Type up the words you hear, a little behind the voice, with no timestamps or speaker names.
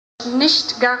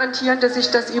nicht garantieren, dass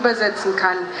ich das übersetzen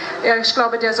kann. Ich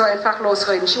glaube, der soll einfach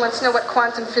losreden. She wants to know what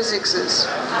quantum physics is.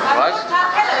 What?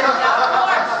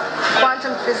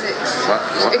 Quantum physics.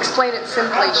 What? Explain it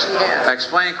simply, she asked.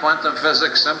 Explain quantum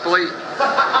physics simply?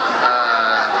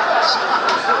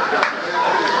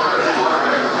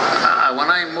 When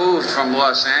I moved from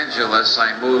Los Angeles,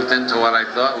 I moved into what I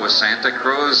thought was Santa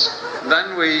Cruz.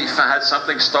 Then we had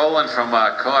something stolen from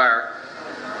our car,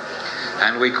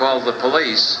 and we called the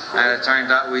police, and it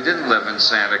turned out we didn't live in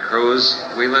Santa Cruz.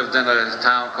 We lived in a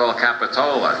town called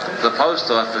Capitola. The post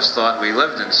office thought we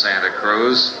lived in Santa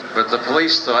Cruz, but the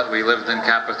police thought we lived in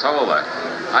Capitola.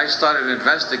 I started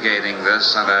investigating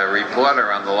this, and a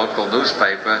reporter on the local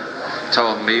newspaper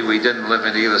told me we didn't live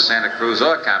in either Santa Cruz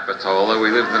or Capitola.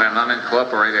 We lived in an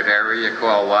unincorporated area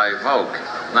called Live Oak.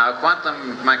 Now,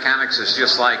 quantum mechanics is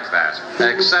just like that,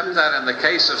 except that in the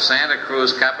case of Santa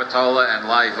Cruz, Capitola, and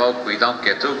Live Oak, we don't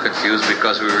get too confused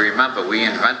because we remember we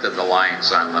invented the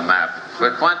lines on the map.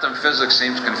 But quantum physics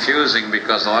seems confusing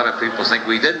because a lot of people think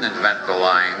we didn't invent the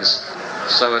lines.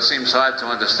 So it seems hard to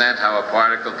understand how a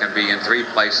particle can be in three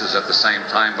places at the same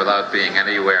time without being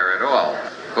anywhere at all.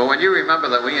 But when you remember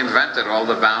that we invented all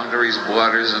the boundaries,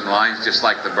 borders, and lines just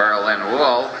like the Berlin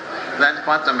Wall, then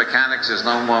quantum mechanics is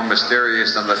no more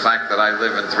mysterious than the fact that I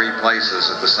live in three places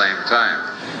at the same time.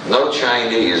 No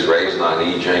Chinese raised on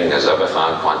I Ching has ever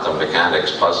found quantum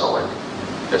mechanics puzzling.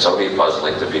 It's only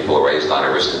puzzling to people raised on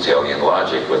Aristotelian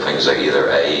logic, where things are either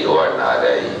A or not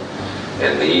A.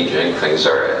 In the I Ching, things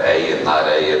are A and not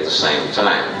A at the same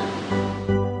time.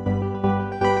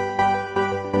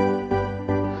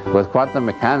 With quantum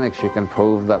mechanics, you can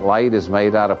prove that light is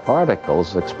made out of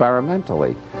particles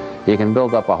experimentally. You can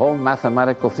build up a whole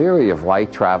mathematical theory of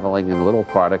light traveling in little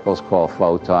particles called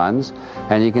photons,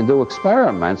 and you can do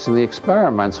experiments, and the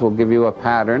experiments will give you a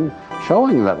pattern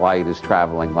showing that light is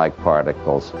traveling like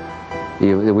particles.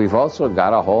 We've also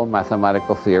got a whole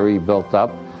mathematical theory built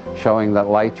up showing that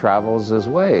light travels as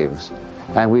waves.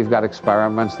 And we've got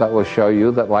experiments that will show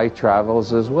you that light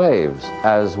travels as waves.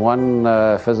 As one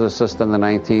physicist in the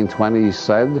 1920s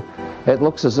said, it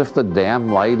looks as if the damn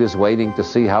light is waiting to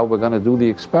see how we're going to do the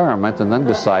experiment and then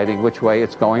deciding which way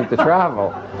it's going to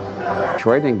travel.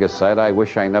 Schrödinger said, I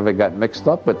wish I never got mixed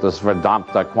up with this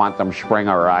verdammte quantum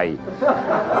springerei,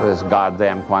 this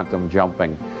goddamn quantum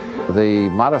jumping. The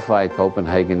modified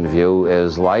Copenhagen view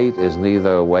is light is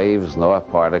neither waves nor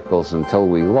particles until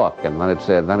we look, and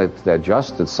then it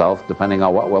adjusts itself depending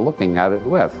on what we're looking at it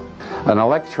with. An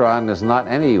electron is not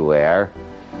anywhere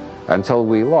until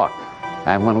we look.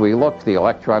 And when we look, the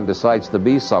electron decides to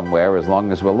be somewhere as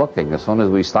long as we're looking. As soon as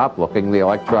we stop looking, the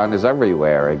electron is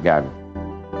everywhere again.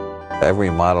 Every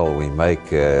model we make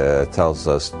tells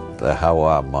us how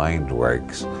our mind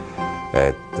works.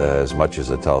 As much as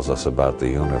it tells us about the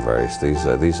universe.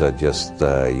 These are just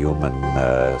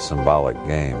human symbolic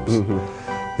games.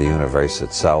 Mm-hmm. The universe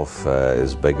itself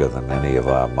is bigger than any of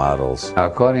our models.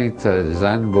 According to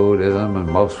Zen Buddhism and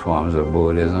most forms of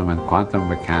Buddhism and quantum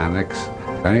mechanics,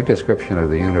 any description of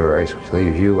the universe which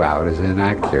leaves you out is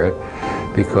inaccurate,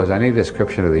 because any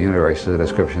description of the universe is a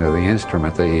description of the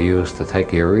instrument that you use to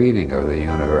take your reading of the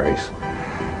universe.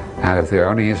 And if the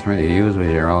only instrument you use was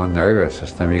your own nervous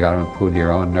system, you got to include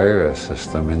your own nervous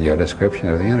system in your description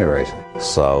of the universe.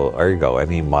 So, ergo,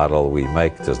 any model we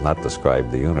make does not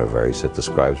describe the universe. It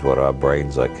describes what our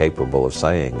brains are capable of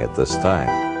saying at this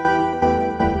time.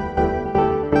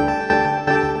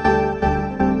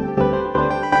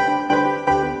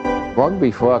 Long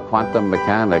before quantum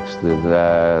mechanics,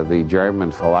 the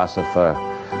German philosopher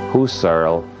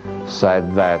Husserl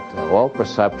said that all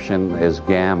perception is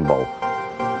gamble.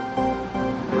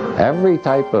 Every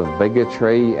type of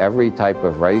bigotry, every type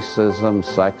of racism,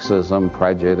 sexism,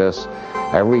 prejudice,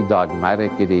 every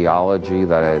dogmatic ideology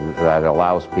that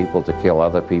allows people to kill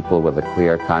other people with a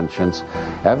clear conscience,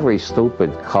 every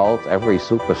stupid cult, every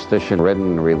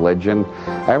superstition-ridden religion,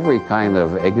 every kind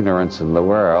of ignorance in the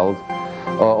world,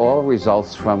 all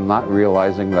results from not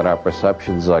realizing that our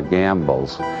perceptions are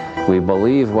gambles. We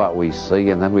believe what we see,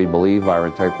 and then we believe our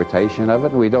interpretation of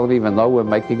it, and we don't even know we're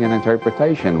making an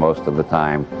interpretation most of the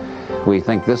time. We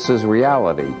think this is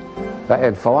reality.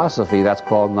 In philosophy, that's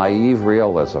called naive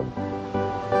realism.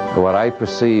 What I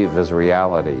perceive is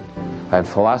reality. And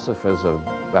philosophers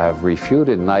have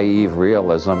refuted naive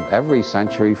realism every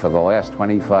century for the last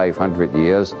 2,500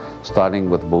 years, starting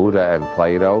with Buddha and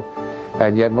Plato.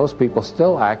 And yet most people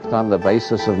still act on the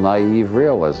basis of naive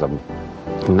realism.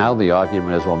 Now the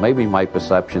argument is, well, maybe my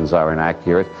perceptions are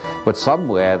inaccurate, but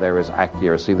somewhere there is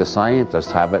accuracy. The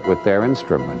scientists have it with their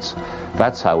instruments.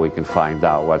 That's how we can find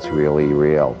out what's really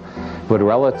real. But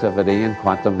relativity and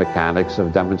quantum mechanics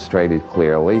have demonstrated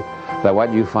clearly that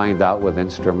what you find out with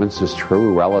instruments is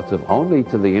true relative only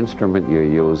to the instrument you're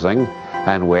using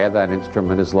and where that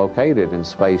instrument is located in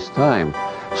space-time.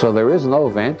 So there is no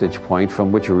vantage point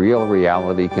from which real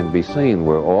reality can be seen.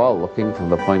 We're all looking from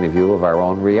the point of view of our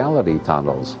own reality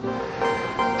tunnels.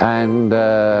 And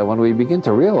when we begin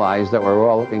to realize that we're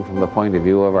all looking from the point of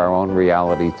view of our own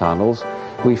reality tunnels,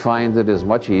 we find it is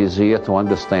much easier to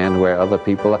understand where other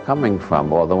people are coming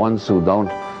from, or the ones who don't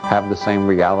have the same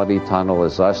reality tunnel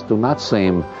as us do not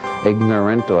seem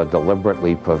ignorant or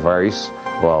deliberately perverse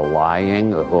or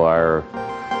lying or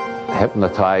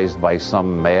hypnotized by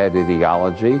some mad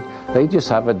ideology. They just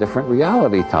have a different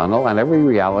reality tunnel, and every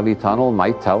reality tunnel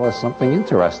might tell us something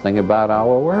interesting about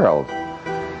our world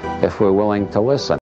if we're willing to listen.